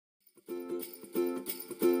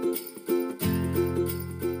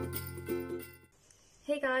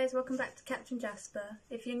guys, welcome back to Captain Jasper.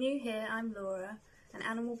 If you're new here, I'm Laura, an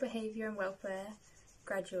animal behaviour and welfare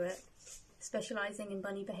graduate specialising in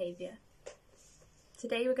bunny behaviour.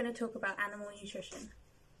 Today we're going to talk about animal nutrition.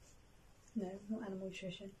 No, not animal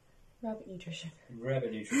nutrition. Rabbit nutrition.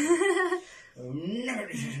 Rabbit nutrition. Animal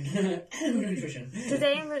nutrition.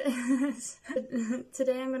 Today I'm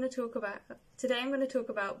going to talk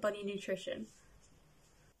about bunny nutrition.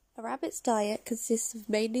 A rabbit's diet consists of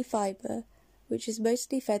mainly fibre, which is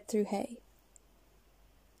mostly fed through hay.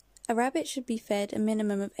 A rabbit should be fed a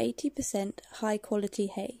minimum of 80% high-quality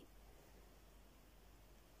hay,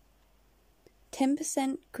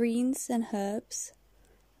 10% greens and herbs,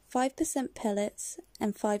 5% pellets,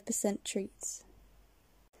 and 5% treats.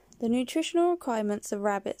 The nutritional requirements of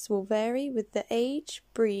rabbits will vary with the age,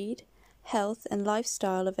 breed, health, and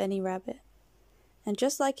lifestyle of any rabbit. And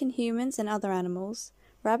just like in humans and other animals,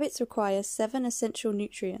 rabbits require 7 essential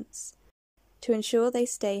nutrients to ensure they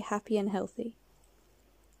stay happy and healthy.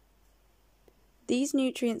 These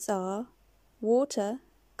nutrients are water,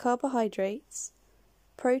 carbohydrates,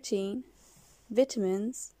 protein,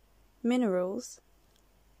 vitamins, minerals,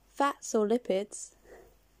 fats or lipids,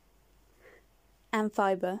 and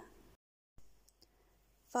fibre.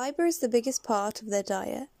 Fibre is the biggest part of their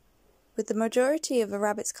diet, with the majority of a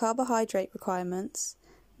rabbit's carbohydrate requirements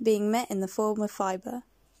being met in the form of fibre.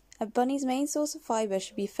 A bunny's main source of fibre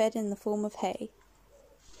should be fed in the form of hay.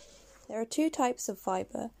 There are 2 types of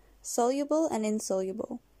fibre, soluble and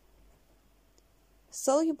insoluble.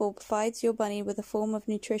 Soluble provides your bunny with a form of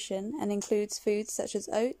nutrition and includes foods such as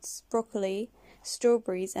oats, broccoli,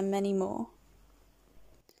 strawberries, and many more.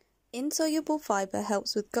 Insoluble fibre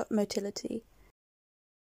helps with gut motility.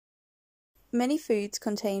 Many foods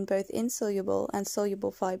contain both insoluble and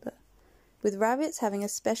soluble fibre, with rabbits having a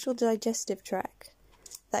special digestive tract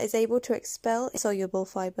that is able to expel insoluble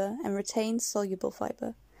fibre and retain soluble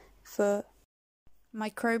fibre for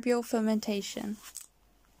microbial fermentation.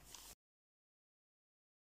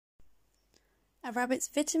 A rabbit's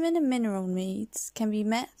vitamin and mineral needs can be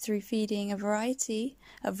met through feeding a variety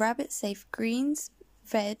of rabbit-safe greens,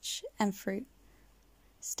 veg, and fruit.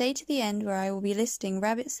 Stay to the end where I will be listing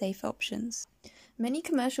rabbit-safe options. Many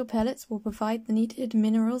commercial pellets will provide the needed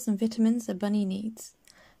minerals and vitamins a bunny needs.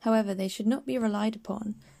 However, they should not be relied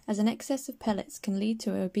upon, as an excess of pellets can lead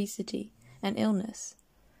to obesity and illness.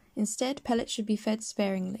 Instead, pellets should be fed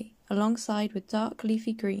sparingly, alongside with dark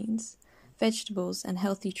leafy greens, vegetables, and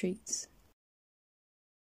healthy treats.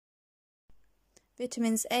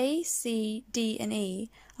 Vitamins A, C, D, and E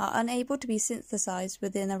are unable to be synthesized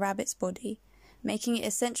within a rabbit's body, making it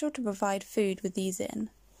essential to provide food with these in.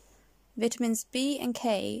 Vitamins B and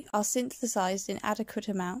K are synthesized in adequate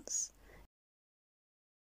amounts.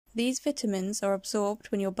 These vitamins are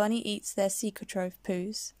absorbed when your bunny eats their Secretrove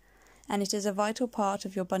poos, and it is a vital part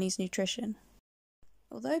of your bunny's nutrition.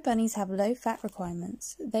 Although bunnies have low fat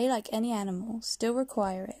requirements, they, like any animal, still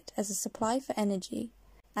require it as a supply for energy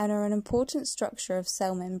and are an important structure of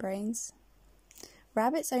cell membranes.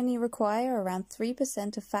 Rabbits only require around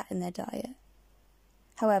 3% of fat in their diet.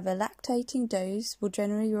 However, lactating does will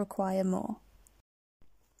generally require more.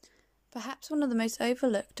 Perhaps one of the most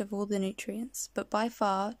overlooked of all the nutrients, but by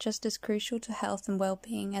far just as crucial to health and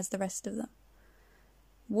well-being as the rest of them.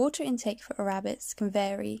 Water intake for rabbits can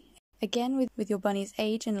vary, again with your bunny's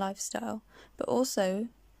age and lifestyle, but also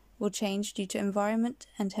will change due to environment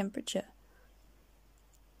and temperature.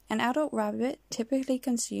 An adult rabbit typically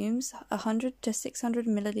consumes 100 to 600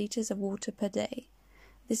 milliliters of water per day.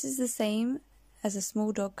 This is the same as a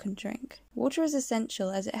small dog can drink. Water is essential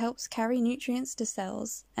as it helps carry nutrients to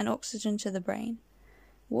cells and oxygen to the brain.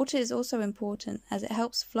 Water is also important as it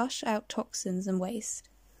helps flush out toxins and waste.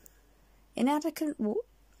 Inadequate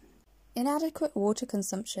water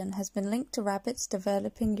consumption has been linked to rabbits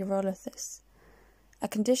developing urolithiis, a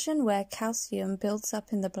condition where calcium builds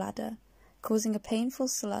up in the bladder, causing a painful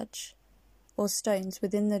sludge or stones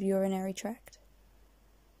within the urinary tract.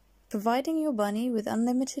 Providing your bunny with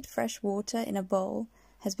unlimited fresh water in a bowl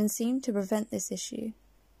has been seen to prevent this issue,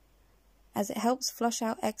 as it helps flush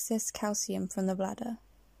out excess calcium from the bladder.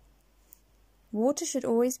 Water should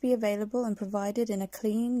always be available and provided in a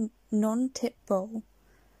clean, non-tip bowl.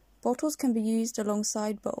 Bottles can be used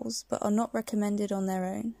alongside bowls, but are not recommended on their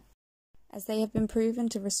own, as they have been proven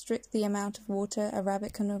to restrict the amount of water a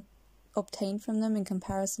rabbit can obtain from them in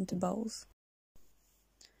comparison to bowls.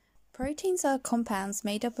 Proteins are compounds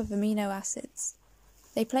made up of amino acids.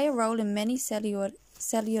 They play a role in many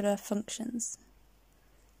cellular functions.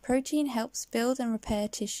 Protein helps build and repair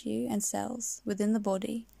tissue and cells within the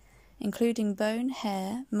body, including bone,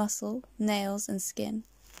 hair, muscle, nails, and skin.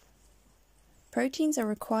 Proteins are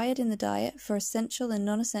required in the diet for essential and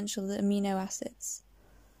non-essential amino acids.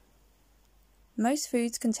 Most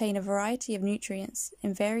foods contain a variety of nutrients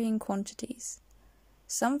in varying quantities.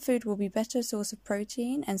 Some food will be a better source of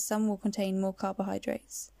protein and some will contain more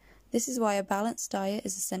carbohydrates. This is why a balanced diet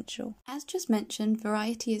is essential. As just mentioned,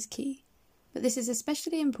 variety is key, but this is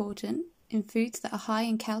especially important in foods that are high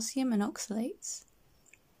in calcium and oxalates.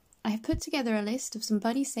 I have put together a list of some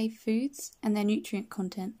bunny-safe foods and their nutrient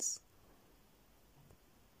contents.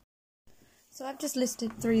 So I've just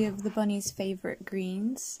listed 3 of the bunny's favourite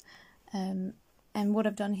greens, and what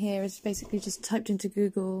I've done here is basically just typed into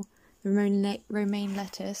Google romaine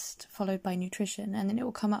lettuce followed by nutrition, and then it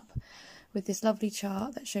will come up with this lovely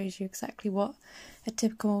chart that shows you exactly what a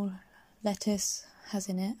typical lettuce has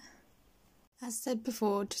in it. As said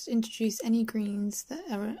before, just introduce any greens that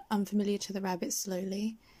are unfamiliar to the rabbits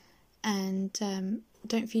slowly, and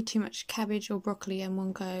don't feed too much cabbage or broccoli in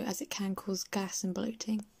one go, as it can cause gas and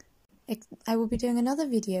bloating. I will be doing another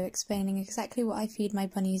video explaining exactly what I feed my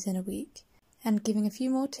bunnies in a week, and giving a few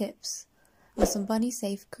more tips on some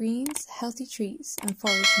bunny-safe greens, healthy treats and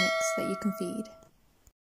forage mix that you can feed.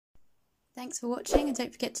 Thanks for watching, and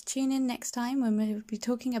don't forget to tune in next time when we'll be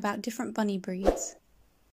talking about different bunny breeds.